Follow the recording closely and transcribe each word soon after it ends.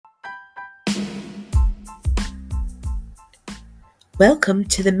Welcome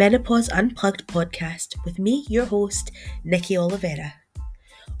to the Menopause Unplugged podcast with me, your host, Nikki Oliveira.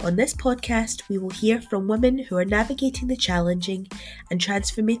 On this podcast, we will hear from women who are navigating the challenging and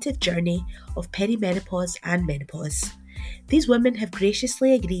transformative journey of perimenopause and menopause. These women have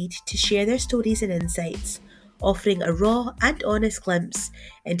graciously agreed to share their stories and insights, offering a raw and honest glimpse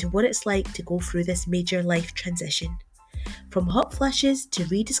into what it's like to go through this major life transition. From hot flushes to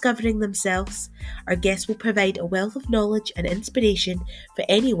rediscovering themselves, our guests will provide a wealth of knowledge and inspiration for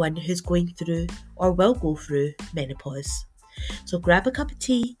anyone who's going through or will go through menopause. So grab a cup of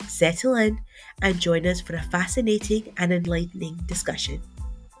tea, settle in, and join us for a fascinating and enlightening discussion.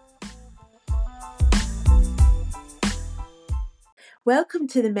 Welcome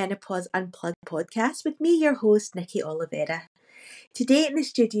to the Menopause Unplugged podcast with me, your host, Nikki Oliveira. Today in the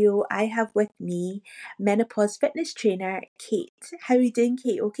studio, I have with me menopause fitness trainer, Kate. How are you doing,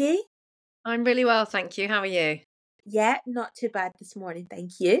 Kate? Okay? I'm really well, thank you. How are you? Yeah, not too bad this morning,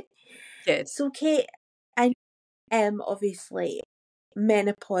 thank you. Good. So, Kate, I obviously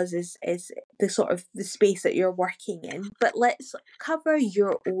menopause is the sort of the space that you're working in, but let's cover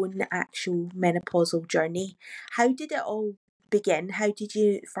your own actual menopausal journey. How did it all begin? How did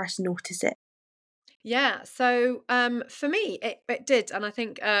you first notice it? Yeah, so for me, it did, and I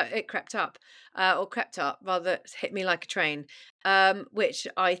think it crept up, rather, it hit me like a train, which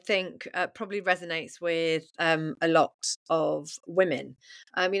I think probably resonates with a lot of women.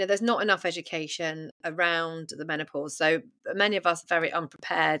 There's not enough education around the menopause, so many of us are very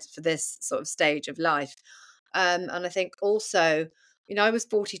unprepared for this sort of stage of life. And I think also, I was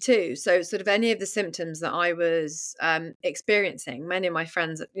 42, so sort of any of the symptoms that I was experiencing, many of my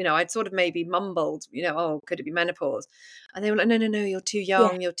friends, I'd sort of maybe mumbled, oh, could it be menopause? And they were like, no, no, no, you're too Yeah,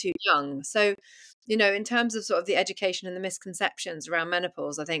 young, you're too young. So, in terms of sort of the education and the misconceptions around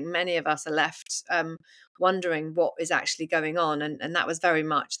menopause, I think many of us are left wondering what is actually going on. And that was very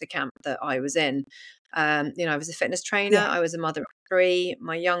much the camp that I was in. I was a fitness trainer, yeah, I was a mother of three.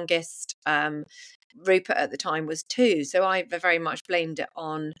 My youngest, Rupert, at the time was 2, so I very much blamed it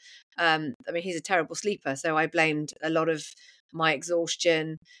on he's a terrible sleeper, so I blamed a lot of my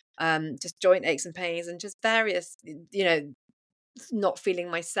exhaustion, just joint aches and pains, and just various, not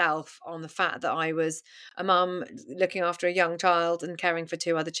feeling myself, on the fact that I was a mum looking after a young child and caring for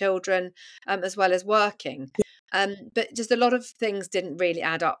 2 other children, as well as working. But just a lot of things didn't really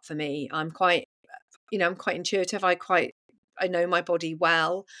add up for me. I'm quite intuitive. I know my body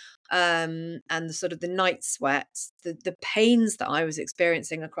well. And the sort of the night sweats, the pains that I was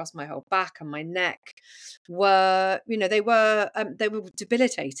experiencing across my whole back and my neck were, they were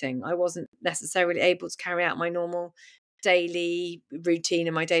debilitating. I wasn't necessarily able to carry out my normal daily routine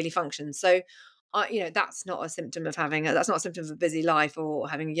and my daily functions. So that's not a symptom of that's not a symptom of a busy life or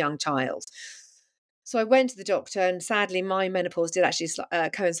having a young child. So I went to the doctor, and sadly, my menopause did actually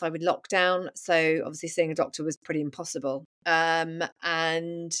coincide with lockdown. So obviously, seeing a doctor was pretty impossible.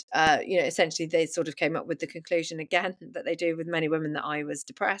 Essentially, they sort of came up with the conclusion again that they do with many women, that I was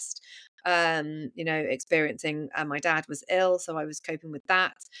depressed. Experiencing, my dad was ill, so I was coping with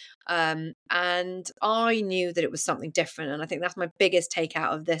that. And I knew that it was something different, and I think that's my biggest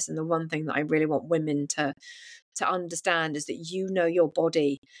takeout of this. And the one thing that I really want women to understand is that your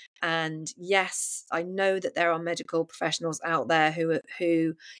body. And yes, I know that there are medical professionals out there who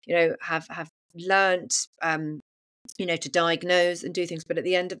have learnt to diagnose and do things, but at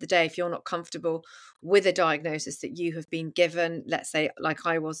the end of the day, if you're not comfortable with a diagnosis that you have been given, let's say like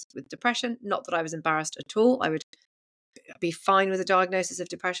I was with depression, not that I was embarrassed at all, I would be fine with a diagnosis of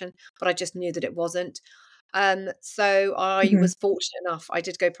depression, but I just knew that it wasn't. So I Mhm. was fortunate enough. I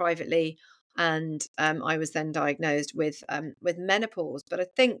did go privately, and I was then diagnosed with menopause. But I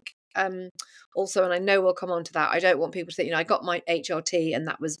think also, and I know we'll come on to that, I don't want people to think, I got my HRT and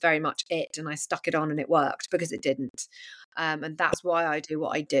that was very much it, and I stuck it on and it worked, because it didn't. And that's why I do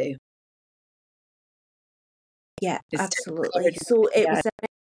what I do. Yeah, Is to absolutely. encourage. So it Yeah, was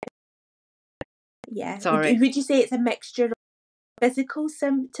yeah. Would sorry. would you say it's a mixture of physical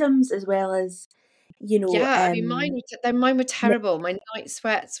symptoms as well as, you know, Yeah, I mean, mine were me- terrible. My night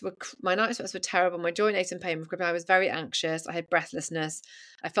sweats were terrible. My joint aches and pain were crippling. I was very anxious. I had breathlessness.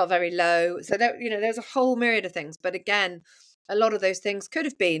 I felt very low. So there's a whole myriad of things. But again, a lot of those things could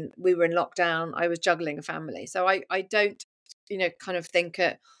have been, we were in lockdown. I was juggling a family, so I don't, kind of think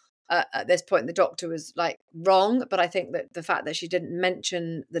at this point the doctor was like wrong. But I think that the fact that she didn't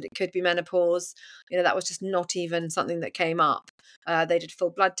mention that it could be menopause, that was just not even something that came up. They did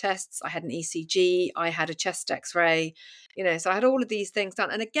full blood tests. I had an ECG. I had a chest X-ray. So I had all of these things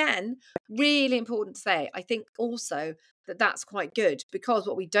done. And again, really important to say, I think also that's quite good, because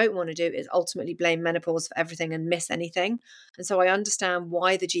what we don't want to do is ultimately blame menopause for everything and miss anything. And so I understand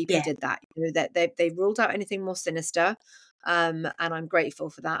why the GP Yeah. did that, that they ruled out anything more sinister. And I'm grateful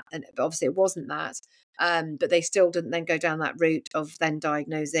for that. And but obviously it wasn't that. But they still didn't then go down that route of then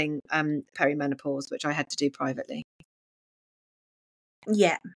diagnosing perimenopause, which I had to do privately.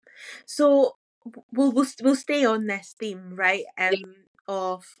 Yeah. So we'll stay on this theme, right? Yeah.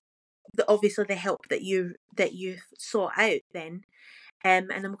 Of obviously the help that you sought out then. And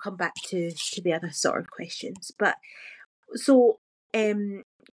then we'll come back to the other sort of questions. But so you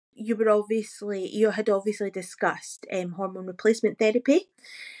had obviously discussed hormone replacement therapy.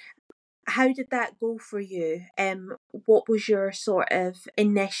 How did that go for you? What was your sort of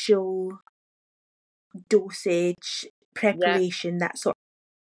initial dosage, Yeah. preparation, that sort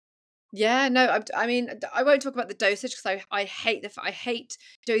Yeah, no, I mean, I won't talk about the dosage, because I hate I hate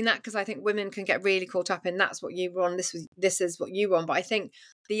doing that, because I think women can get really caught up in that's what you were on, this is what you were on. But I think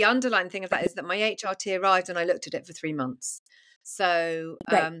the underlying thing of that is that my HRT arrived and I looked at it for 3 months. So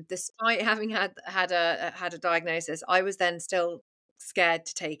right? despite having had a diagnosis, I was then still scared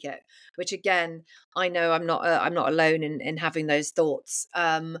to take it. Which again, I know I'm not alone in having those thoughts.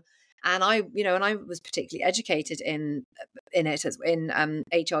 And I was particularly educated in it as in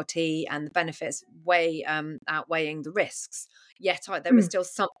HRT, and the benefits way outweighing the risks. Yet there was Mm, still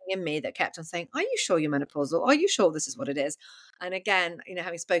something in me that kept on saying, "Are you sure you're menopausal? Are you sure this is what it is?" And again,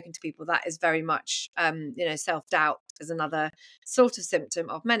 having spoken to people, that is very much self-doubt is another sort of symptom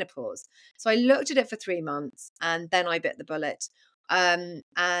of menopause. So I looked at it for 3 months, and then I bit the bullet. And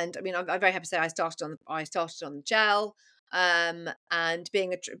I mean, I'm very happy to say I started on the gel. And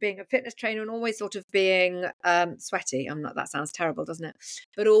being a fitness trainer, and always sort of being sweaty. I'm not. That sounds terrible, doesn't it?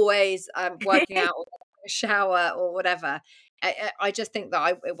 But always working out, or a shower, or whatever. I just think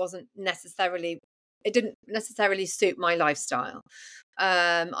that it didn't necessarily suit my lifestyle.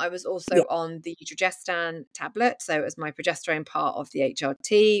 I was yeah, also on the Drogestan tablet, so as my progesterone part of the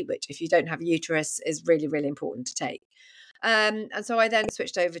HRT, which if you don't have a uterus is really, really important to take. And so I then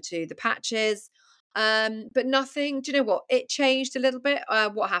switched over to the patches. But nothing, do you know what? It changed a little bit.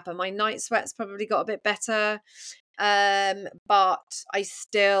 What happened? My night sweats probably got a bit better. But I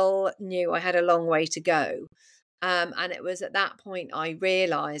still knew I had a long way to go. And it was at that point I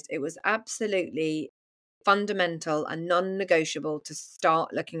realized it was absolutely fundamental and non-negotiable to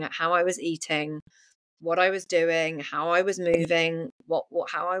start looking at how I was eating, what I was doing, how I was moving,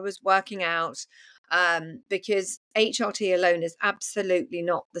 how I was working out, because HRT alone is absolutely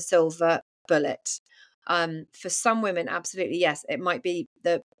not the silver bullet. For some women, absolutely yes, it might be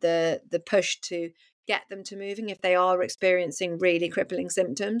the push to get them to moving if they are experiencing really crippling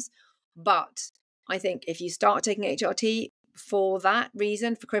symptoms. But I think if you start taking HRT for that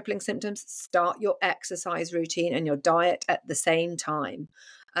reason, for crippling symptoms, start your exercise routine and your diet at the same time,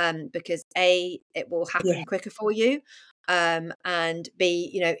 because it will yeah, happen quicker for you, and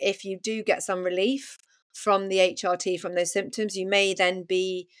B, if you do get some relief from the HRT from those symptoms, you may then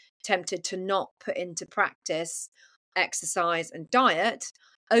be tempted to not put into practice exercise and diet,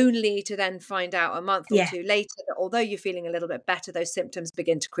 only to then find out a month or yeah, two later that although you're feeling a little bit better, those symptoms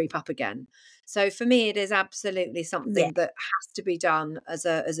begin to creep up again. So for me, it is absolutely yeah, something that has to be done as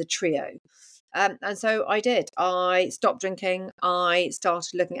a trio. And so I did. I stopped drinking. I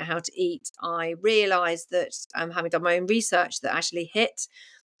started looking at how to eat. I realized that, having done my own research, that actually HIIT,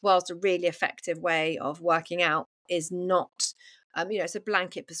 whilst a really effective way of working out, is not, it's a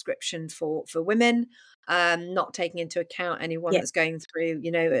blanket prescription for women, not taking into account anyone yeah, that's going through,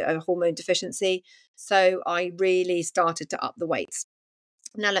 a hormone deficiency. So I really started to up the weights.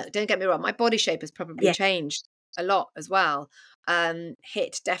 Now, look, don't get me wrong, my body shape has probably yeah, changed a lot as well.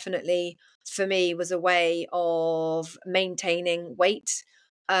 HIIT definitely for me was a way of maintaining weight.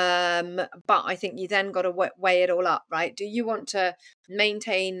 But I think you then got to weigh it all up, right? Do you want to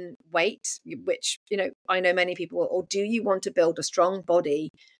maintain weight, which, I know many people, or do you want to build a strong body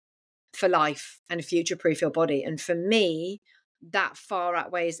for life and future proof your body? And for me, that far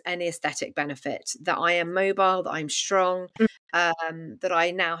outweighs any aesthetic benefit. That I am mobile, that I'm strong, mm, that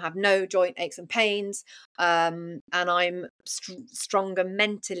I now have no joint aches and pains, and I'm stronger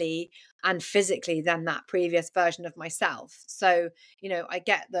mentally and physically than that previous version of myself. So, I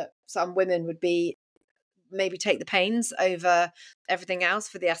get that some women would be maybe take the pains over everything else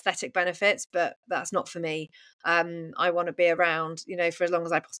for the aesthetic benefits, but that's not for me. I want to be around, for as long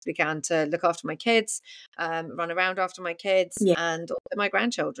as I possibly can, to look after my kids, run around after my kids, yeah, and also my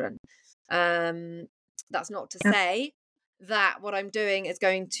grandchildren. Um, that's not to yeah, say that what I'm doing is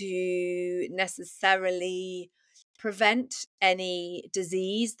going to necessarily prevent any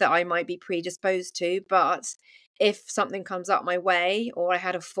disease that I might be predisposed to, but if something comes up my way, or I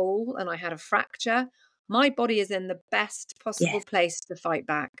had a fall and I had a fracture, my body is in the best possible Yes, place to fight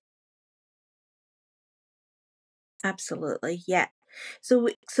back. absolutely. Yeah. So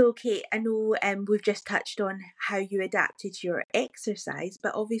Kate, I know we've just touched on how you adapted your exercise,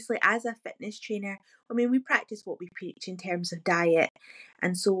 but obviously as a fitness trainer, I mean, we practice what we preach in terms of diet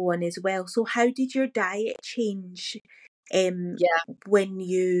and so on as well. So how did your diet change um Yeah. when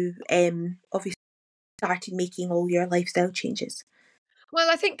you obviously started making all your lifestyle changes? Well,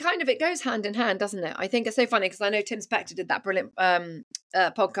 I think kind of it goes hand in hand, doesn't it? I think it's so funny because I know Tim Spector did that brilliant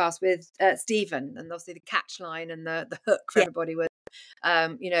podcast with Stephen, and obviously the catch line and the hook for Yeah, everybody was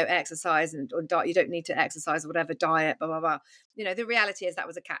exercise and or diet. You don't need to exercise or whatever diet, blah blah blah. The reality is that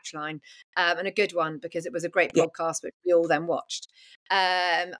was a catch line, and a good one because it was a great yeah, podcast, which we all then watched.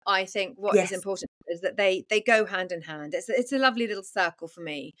 I think what is yes, important is that they go hand in hand. It's a lovely little circle for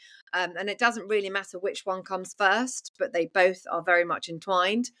me, and it doesn't really matter which one comes first, but they both are very much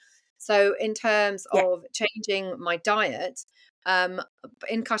entwined. So in terms yeah, of changing my diet, um,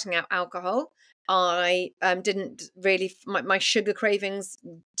 in cutting out alcohol, I didn't really my sugar cravings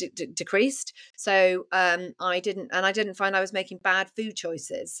decreased. So I didn't find I was making bad food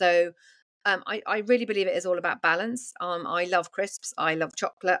choices. So I really believe it is all about balance. I love crisps, I love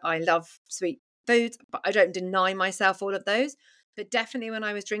chocolate, I love sweet foods, but I don't deny myself all of those. But definitely when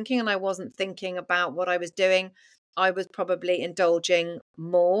I was drinking and I wasn't thinking about what I was doing, I was probably indulging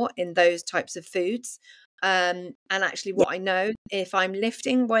more in those types of foods. And actually, yeah, what I know, if I'm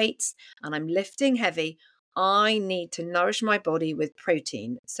lifting weights and I'm lifting heavy, I need to nourish my body with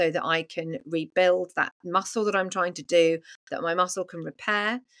protein so that I can rebuild that muscle that I'm trying to do, that my muscle can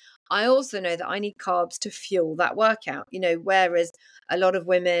repair. I also know that I need carbs to fuel that workout, whereas a lot of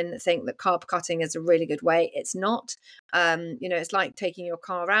women think that carb cutting is a really good way. It's not. It's like taking your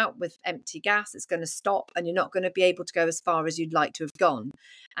car out with empty gas. It's going to stop and you're not going to be able to go as far as you'd like to have gone.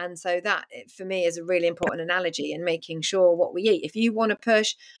 And so that, for me, is a really important analogy in making sure what we eat. If you want to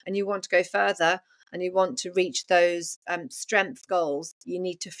push and you want to go further and you want to reach those strength goals, you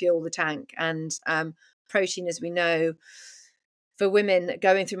need to fuel the tank. And protein, as we know, for women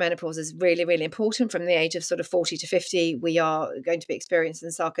going through menopause is really, really important. From the age of sort of 40 to 50, we are going to be experiencing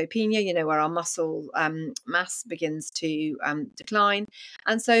sarcopenia, where our muscle mass begins to decline.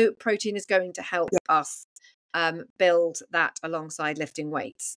 And so protein is going to help yeah, us build that alongside lifting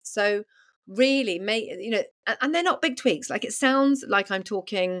weights. So really and they're not big tweaks. Like, it sounds like I'm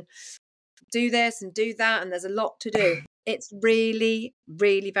talking do this and do that, and there's a lot to do. It's really,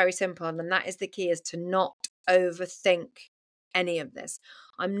 really very simple. And that is the key, is to not overthink any of this.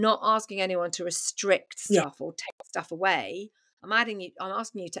 I'm not asking anyone to restrict yeah, stuff or take stuff away. I'm asking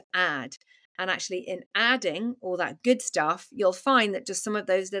you to add. And actually, in adding all that good stuff, you'll find that just some of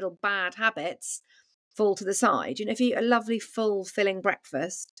those little bad habits fall to the side. If you eat a lovely, full, filling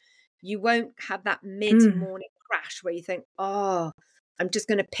breakfast, you won't have that mm, mid-morning crash where you think, oh, I'm just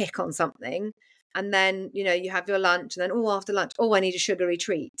going to pick on something. And then, you have your lunch, and then, oh, after lunch, oh, I need a sugary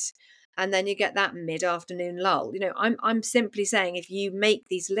treat. And then you get that mid-afternoon lull. I'm simply saying, if you make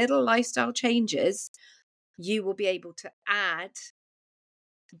these little lifestyle changes, you will be able to add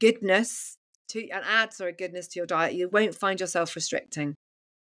goodness goodness to your diet. You won't find yourself restricting.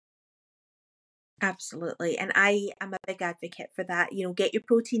 absolutely. And I am a big advocate for that. Get your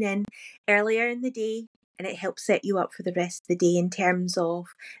protein in earlier in the day, and it helps set you up for the rest of the day in terms of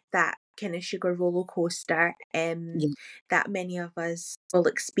that kind of sugar roller coaster that many of us will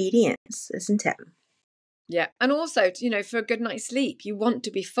experience, isn't it? Yeah. And also, for a good night's sleep, you want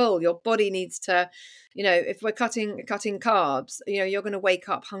to be full. Your body needs to, if we're cutting carbs, you're going to wake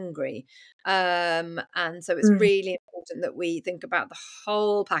up hungry. And so it's Mm, really important that we think about the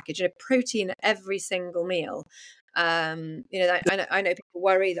whole package, protein at every single meal. I know people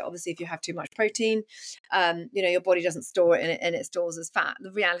worry that obviously if you have too much protein, your body doesn't store it and it stores as fat.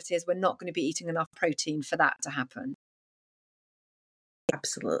 The reality is we're not going to be eating enough protein for that to happen.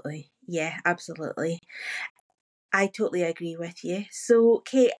 absolutely. Yeah, absolutely. I totally agree with you. So,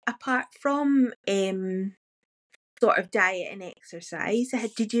 Kate, apart from sort of diet and exercise,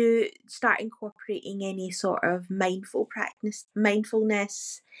 did you start incorporating any sort of mindfulness,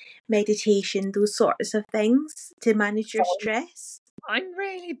 meditation, those sorts of things to manage your stress? I'm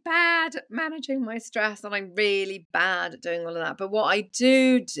really bad at managing my stress, and I'm really bad at doing all of that. But what I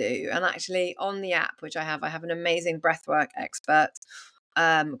do, and actually on the app, which I have an amazing breathwork expert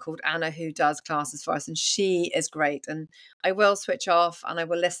called Anna, who does classes for us, and she is great. And I will switch off and I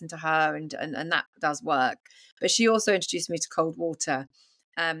will listen to her, and that does work. But she also introduced me to cold water.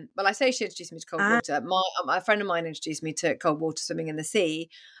 Well, I say she introduced me to cold Ah, water. A friend of mine introduced me to cold water swimming in the sea,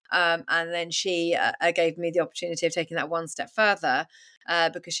 and then she gave me the opportunity of taking that one step further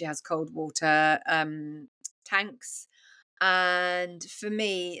because she has cold water tanks. And for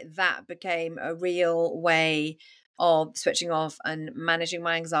me, that became a real way of switching off and managing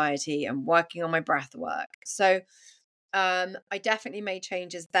my anxiety and working on my breath work. So I definitely made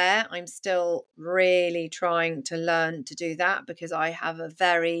changes there. I'm still really trying to learn to do that because I have a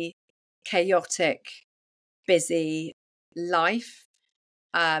very chaotic, busy life.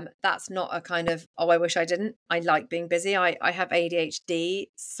 That's not a kind of, oh, I wish I didn't. I like being busy. I have ADHD.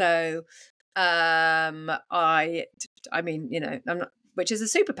 So I mean, I'm not, which is a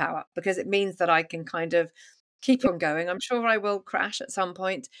superpower because it means that I can kind of keep on going. I'm sure I will crash at some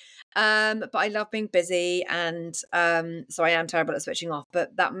point. But I love being busy, and so I am terrible at switching off.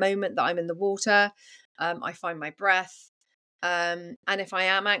 But that moment that I'm in the water, I find my breath. And if I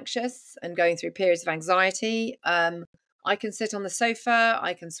am anxious and going through periods of anxiety, I can sit on the sofa,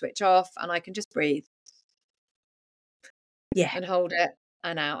 I can switch off, and I can just breathe yeah, and hold it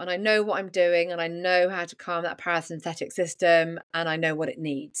and out. And I know what I'm doing, and I know how to calm that parasympathetic system, and I know what it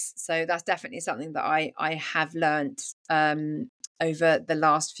needs. So that's definitely something that I have learnt over the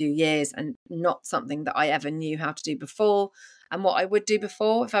last few years, and not something that I ever knew how to do before. And what I would do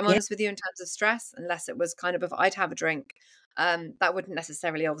before, if I'm yeah. honest with you, in terms of stress, unless it was kind of if I'd have a drink, that wouldn't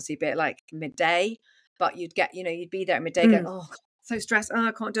necessarily obviously be at like midday, but you'd be there at midday going, Mm, oh, God, so stressed. Oh,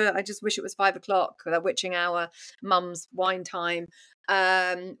 I can't do it. I just wish it was 5 o'clock, that witching hour, mum's wine time,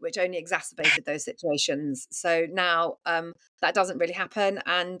 which only exacerbated those situations. So now that doesn't really happen.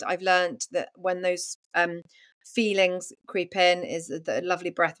 And I've learned that when those feelings creep in, is the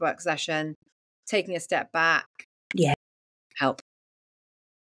lovely breathwork session, taking a step back, yeah, help.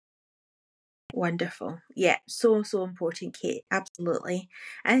 wonderful. Yeah, so, so important, Kate. Absolutely.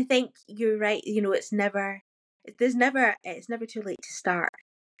 And I think you're right. It's never too late to start.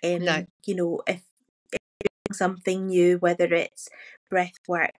 No, If something new, whether it's breath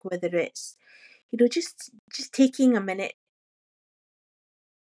work, whether it's, just taking a minute,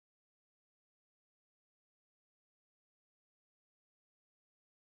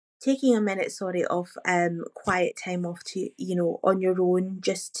 sorry, of quiet time off to, on your own,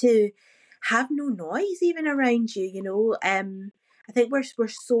 just to have no noise even around you. I think we're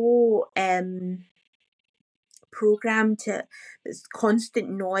so programmed to this constant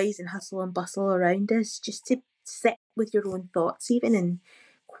noise and hustle and bustle around us. Just to sit with your own thoughts, even in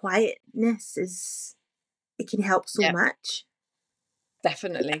quietness, is it can help so yeah, much.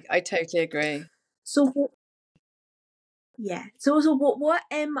 definitely. I totally agree. So yeah. So what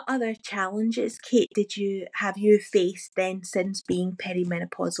other challenges, Kate, have you faced then since being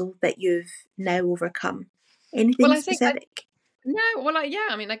perimenopausal that you've now overcome? Well, Anything I think specific? no, well, yeah.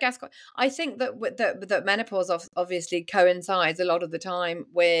 I mean, I guess I think that that menopause obviously coincides a lot of the time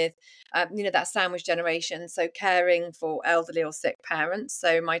with, that sandwich generation. So caring for elderly or sick parents.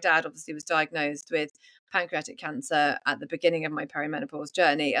 So my dad obviously was diagnosed with pancreatic cancer at the beginning of my perimenopause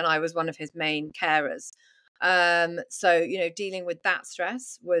journey, and I was one of his main carers. So dealing with that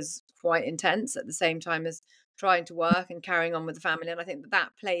stress was quite intense at the same time as trying to work and carrying on with the family. And I think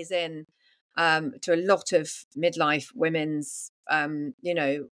that plays in to a lot of midlife women's,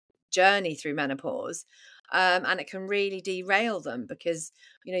 journey through menopause. And it can really derail them because,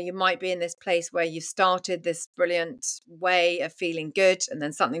 you might be in this place where you've started this brilliant way of feeling good, and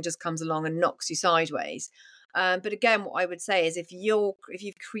then something just comes along and knocks you sideways. But again, what I would say is if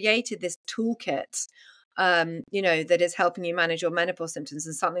you've created this toolkit, that is helping you manage your menopause symptoms,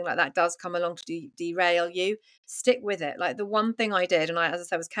 and something like that does come along to derail you, stick with it. Like the one thing I did, and as I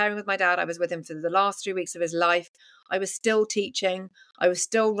said, I was caring with my dad. I was with him for the last 3 weeks of his life. I was still teaching. I was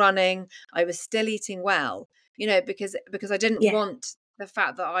still running. I was still eating well, because I didn't Yeah. want the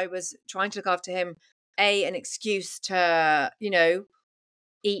fact that I was trying to look after him, an excuse to,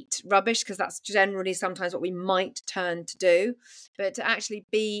 eat rubbish, because that's generally sometimes what we might turn to do, but to actually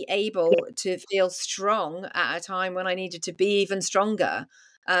be Yeah. able to feel strong at a time when I needed to be even stronger.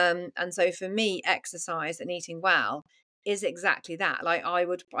 And so for me, exercise and eating well is exactly that. Like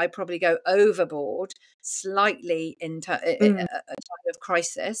I probably go overboard slightly into Mm, a time of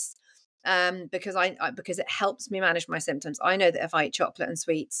crisis, because it helps me manage my symptoms. I know that if I eat chocolate and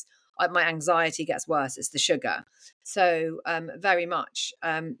sweets, my anxiety gets worse. It's the sugar. So very much,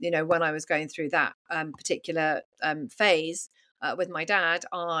 when I was going through that particular phase with my dad,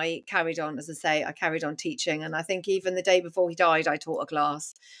 I carried on, as I say, I carried on teaching. And I think even the day before he died, I taught a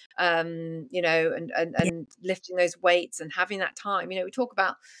class, and yeah. lifting those weights and having that time. We talk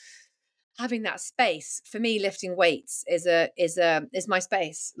about having that space for me, lifting weights is my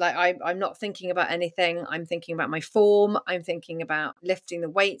space. Like I'm not thinking about anything. I'm thinking about my form. I'm thinking about lifting the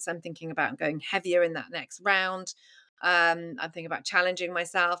weights. I'm thinking about going heavier in that next round. I'm thinking about challenging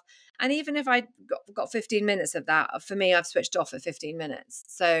myself. And even if I got 15 minutes of that, for me, I've switched off at 15 minutes.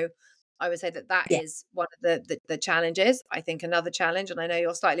 So I would say that Yeah. is one of the challenges. I think another challenge, and I know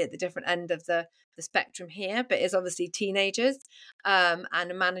you're slightly at the different end of the spectrum here, but is obviously teenagers, and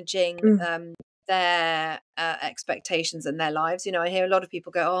managing their expectations and their lives. I hear a lot of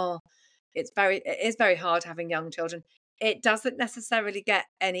people go, "Oh, it is very hard having young children." It doesn't necessarily get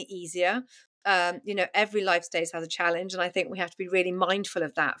any easier. Every life stage has a challenge, and I think we have to be really mindful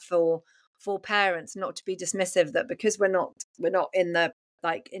of that for parents, not to be dismissive that because we're not in the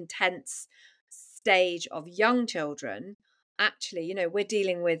like intense stage of young children. Actually, we're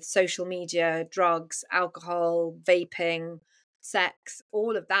dealing with social media, drugs, alcohol, vaping, sex,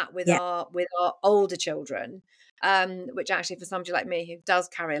 all of that with Yeah. our older children, which actually for somebody like me who does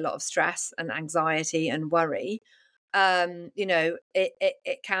carry a lot of stress and anxiety and worry,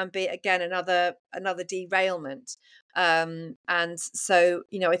 it can be again another derailment. And so,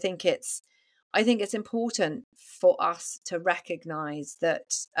 I think it's important for us to recognize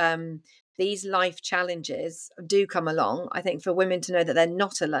that these life challenges do come along. I think for women to know that they're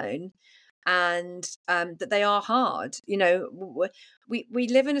not alone, and that they are hard. We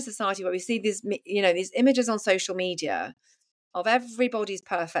live in a society where we see these images on social media of everybody's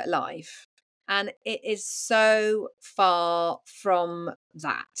perfect life, and it is so far from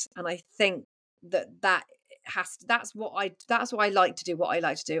that. And I think that that's what I like to do. What I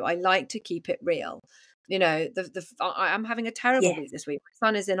like to do, I like to keep it real. I'm having a terrible Yeah. week this week. My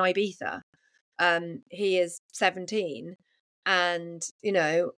son is in Ibiza. He is 17, and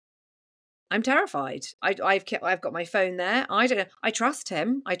I'm terrified. I've got my phone there. I don't know. I trust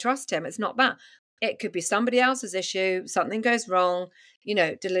him. It's not that. It could be somebody else's issue. Something goes wrong.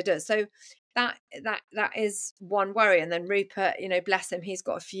 Da. So that is one worry. And then Rupert, bless him, he's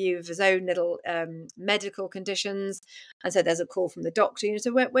got a few of his own little medical conditions, and so there's a call from the doctor.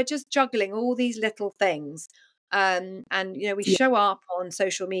 So we're just juggling all these little things, and we Yeah. show up on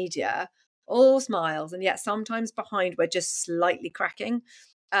social media all smiles, and yet sometimes behind we're just slightly cracking.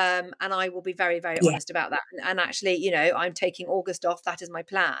 And I will be very, very Yeah. honest about that. And actually, I'm taking August off. That is my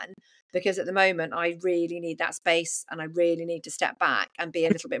plan, because at the moment I really need that space, and I really need to step back and be a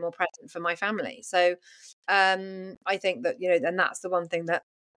little bit more present for my family. So I think that, and that's the one thing that,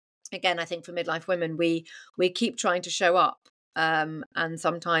 again, I think for midlife women, we keep trying to show up. And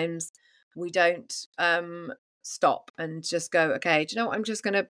sometimes we don't stop and just go, okay, do you know what? I'm just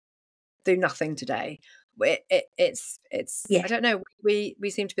going to do nothing today. It's Yeah. I don't know. We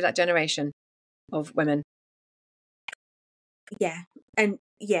seem to be that generation of women. Yeah. And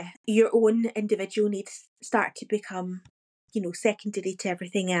yeah, your own individual needs start to become, secondary to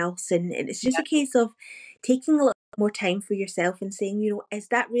everything else. And it's just Yeah, a case of taking a little more time for yourself and saying, is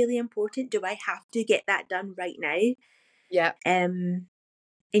that really important? Do I have to get that done right now? yeah, And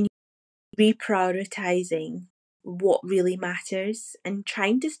reprioritizing what really matters and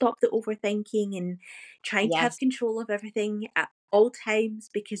trying to stop the overthinking and trying to have yes. control of everything at all times,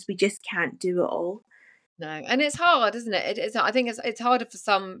 because we just can't do it all. No, and it's hard, isn't it? I think it's harder for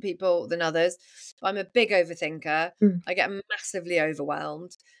some people than others. I'm a big overthinker. Mm. I get massively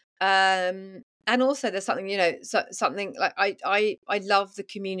overwhelmed. And also there's something, something like I love the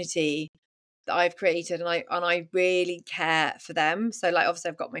community that I've created, and I really care for them. So like obviously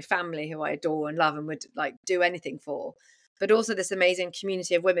I've got my family who I adore and love and would like do anything for, but also this amazing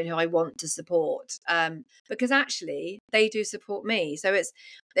community of women who I want to support, because actually they do support me. So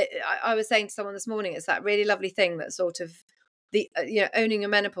I was saying to someone this morning, it's that really lovely thing that sort of the owning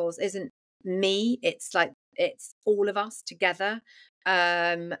your menopause isn't me. It's like it's all of us together,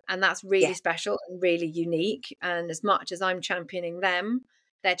 and that's really Yeah. special and really unique. And as much as I'm championing them,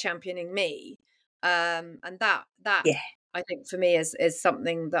 they're championing me, and that Yeah. I think for me is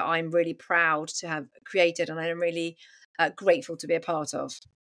something that I'm really proud to have created, and I'm really grateful to be a part of.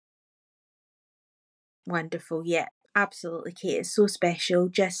 Wonderful. Yeah. Absolutely, Kate. It's so special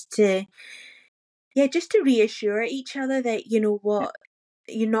just to reassure each other that, what,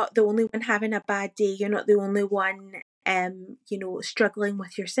 you're not the only one having a bad day. You're not the only one, struggling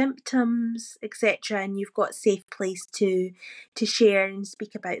with your symptoms, etc. And you've got a safe place to share and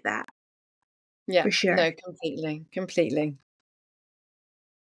speak about that, Yeah, for sure. no, completely.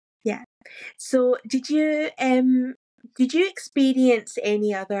 Yeah. So did you experience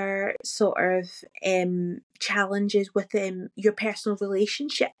any other sort of challenges with your personal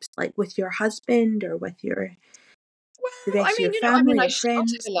relationships, like with your husband or with your The Well, I rest of mean, your family I or shouted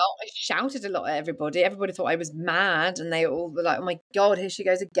friends? a lot. I shouted a lot at everybody. Everybody thought I was mad, and they all were like, "Oh my God, here she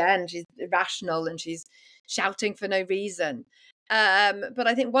goes again. She's irrational and she's shouting for no reason." But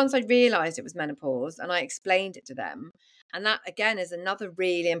I think once I realised it was menopause and I explained it to them, and that again is another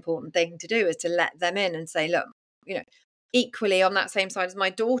really important thing to do, is to let them in and say, "Look, you know, equally on that same side as my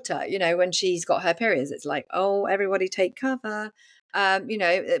daughter, when she's got her periods, it's like, oh, everybody take cover."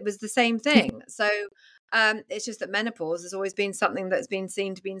 It was the same thing. So it's just that menopause has always been something that's been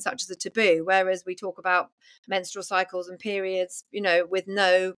seen to be such as a taboo, whereas we talk about menstrual cycles and periods, with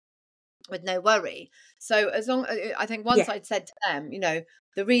no worry. So as long, I think once Yeah, I'd said to them,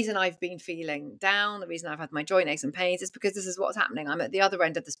 the reason I've been feeling down, the reason I've had my joint aches and pains is because this is what's happening. I'm at the other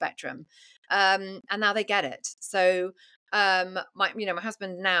end of the spectrum, and now they get it. So my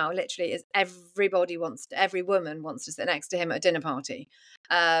husband now literally is every woman wants to sit next to him at a dinner party,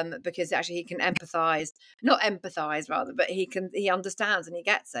 because actually he can not empathize rather, but he understands and he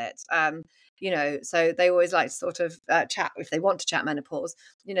gets it. So they always like to sort of chat if they want to chat menopause,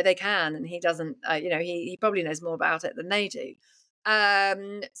 they can, and he doesn't, he probably knows more about it than they do.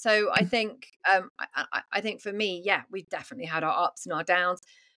 So I think, I think for me, yeah, we've definitely had our ups and our downs.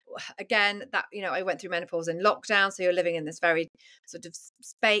 Again, that, I went through menopause in lockdown, so you're living in this very sort of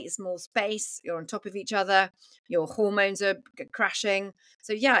small space, you're on top of each other, your hormones are crashing.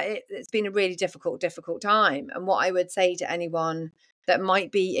 So yeah, it's been a really difficult time. And what I would say to anyone that might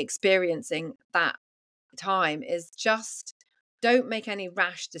be experiencing that time is just don't make any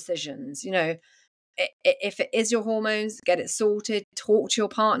rash decisions. If it is your hormones, get it sorted, talk to your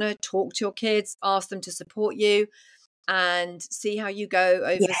partner, talk to your kids, ask them to support you, and see how you go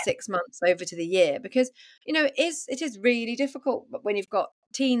over yeah, 6 months, over to the year, because it is really difficult when you've got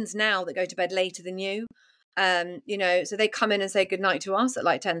teens now that go to bed later than you. So they come in and say goodnight to us at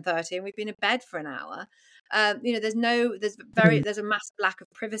like 10:30, and we've been in bed for an hour. mm, There's a massive lack of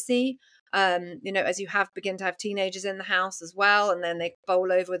privacy. As you begin to have teenagers in the house as well, and then they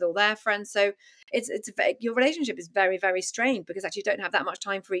bowl over with all their friends. So your relationship is very, very strained because actually you don't have that much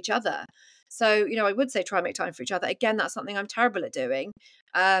time for each other. So, I would say try and make time for each other. Again, that's something I'm terrible at doing.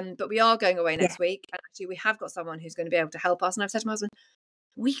 But we are going away yeah. next week. And actually, we have got someone who's going to be able to help us. And I've said to my husband,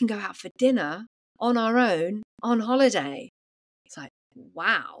 we can go out for dinner on our own on holiday. It's like,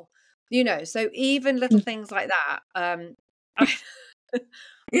 wow. So even little Mm. things like that. I,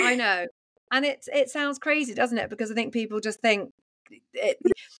 I know. And it sounds crazy, doesn't it? Because I think people just think it,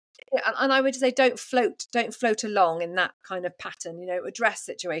 and I would say don't float along in that kind of pattern. Address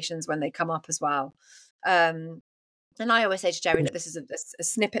situations when they come up as well. And I always say to Jerry, look, this is a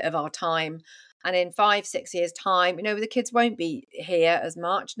snippet of our time, and in 5-6 years time, the kids won't be here as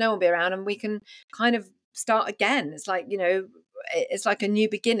much, no one will be around, and we can kind of start again. It's like, it's like a new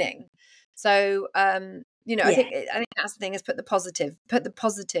beginning. So Yeah, I think that's the thing, is put the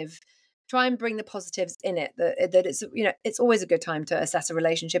positive, try and bring the positives in it, that it's, it's always a good time to assess a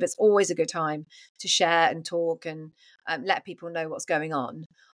relationship. It's always a good time to share and talk and let people know what's going on.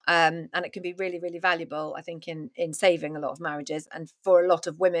 And it can be really, really valuable, I think, in saving a lot of marriages, and for a lot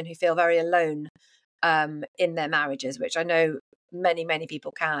of women who feel very alone in their marriages, which I know many, many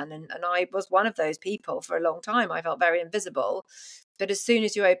people can. And I was one of those people for a long time. I felt very invisible. But as soon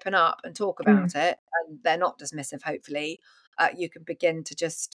as you open up and talk mm, about it, and they're not dismissive, hopefully, you can begin to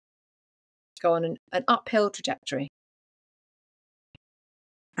just go on an uphill trajectory.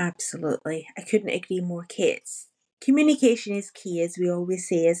 absolutely. I couldn't agree more, Kate. Communication is key, as we always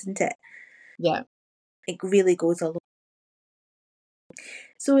say, isn't it? Yeah. It really goes a long.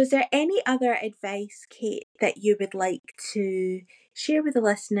 So, is there any other advice, Kate, that you would like to share with the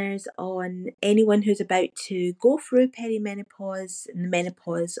listeners on anyone who's about to go through perimenopause and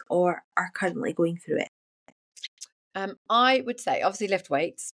menopause or are currently going through it? I would say, obviously, lift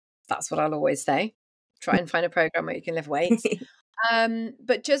weights. That's what I'll always say. Try and find a program where you can lift weights.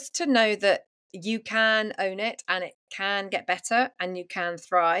 But just to know that you can own it, and it can get better, and you can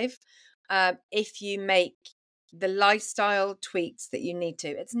thrive, if you make the lifestyle tweaks that you need to.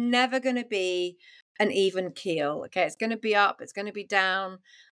 It's never going to be an even keel. Okay. It's going to be up, it's going to be down.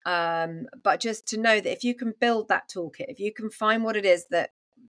 But just to know that if you can build that toolkit, if you can find what it is that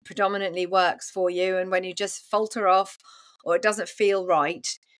predominantly works for you, and when you just falter off or it doesn't feel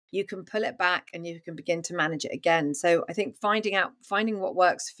right, you can pull it back and you can begin to manage it again. So I think finding what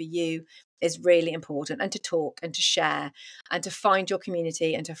works for you is really important, and to talk and to share and to find your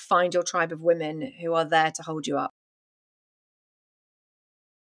community and to find your tribe of women who are there to hold you up.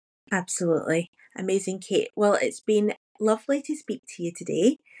 Absolutely. Amazing, Kate. Well, it's been lovely to speak to you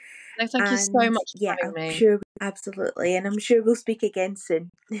today. No, thank you so And much yeah, for I'm having me. sure, absolutely. And I'm sure we'll speak again soon.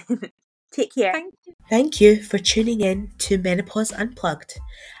 Take care. Thank you. Thank you for tuning in to Menopause Unplugged.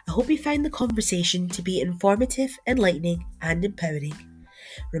 I hope you find the conversation to be informative, enlightening, and empowering.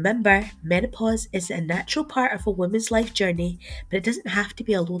 Remember, menopause is a natural part of a woman's life journey, but it doesn't have to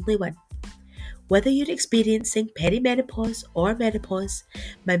be a lonely one. Whether you're experiencing perimenopause or menopause,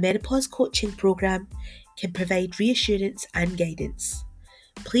 my menopause coaching program can provide reassurance and guidance.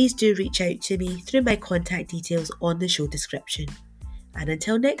 Please do reach out to me through my contact details on the show description. And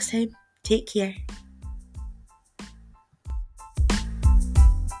until next time, take care.